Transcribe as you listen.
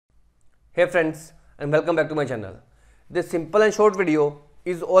Hey friends, and welcome back to my channel. This simple and short video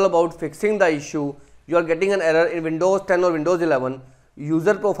is all about fixing the issue you are getting an error in Windows 10 or Windows 11.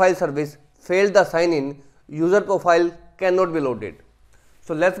 User profile service failed the sign in. User profile cannot be loaded.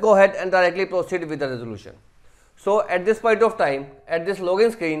 So let's go ahead and directly proceed with the resolution. So at this point of time, at this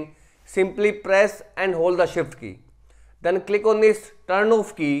login screen, simply press and hold the shift key. Then click on this turn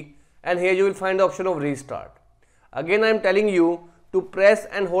off key, and here you will find the option of restart. Again I am telling you to press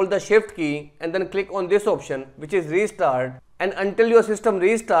and hold the shift key and then click on this option, which is restart, and until your system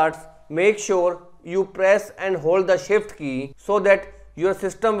restarts, make sure you press and hold the shift key so that your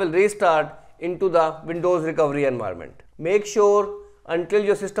system will restart into the Windows recovery environment. Make sure until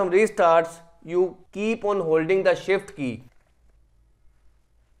your system restarts you keep on holding the shift key.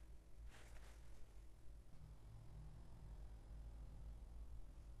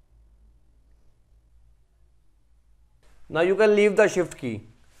 Now you can leave the shift key.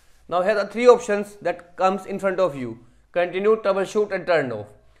 Now here are three options that comes in front of you: continue, troubleshoot and turn off.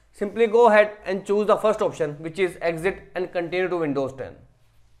 Simply go ahead and choose the first option, which is exit and continue to Windows 10.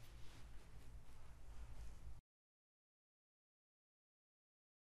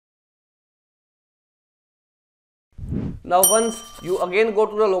 Now once you again go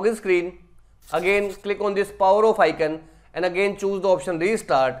to the login screen, again click on this power off icon and again choose the option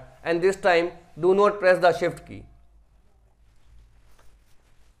restart, and this time do not press the shift key.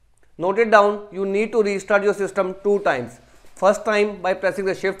 Note it down, you need to restart your system 2 times. First time by pressing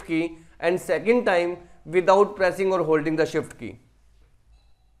the shift key and second time without pressing or holding the shift key.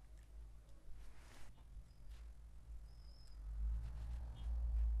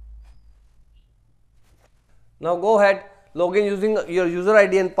 Now go ahead, log in using your user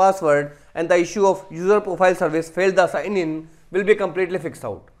ID and password, and the issue of user profile service failed the sign in will be completely fixed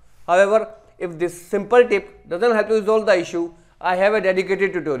out. However, if this simple tip doesn't help you resolve the issue, I have a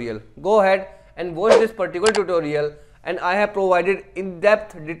dedicated tutorial. Go ahead and watch this particular tutorial, and I have provided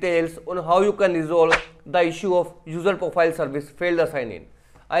in-depth details on how you can resolve the issue of user profile service failed the sign in.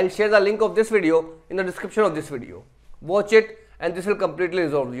 I will share the link of this video in the description of this video. Watch it and this will completely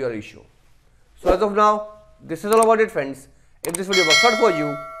resolve your issue. So as of now, this is all about it friends. If this video works out for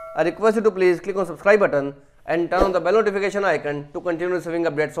you, I request you to please click on subscribe button and turn on the bell notification icon to continue receiving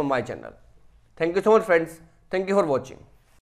updates from my channel. Thank you so much friends. Thank you for watching.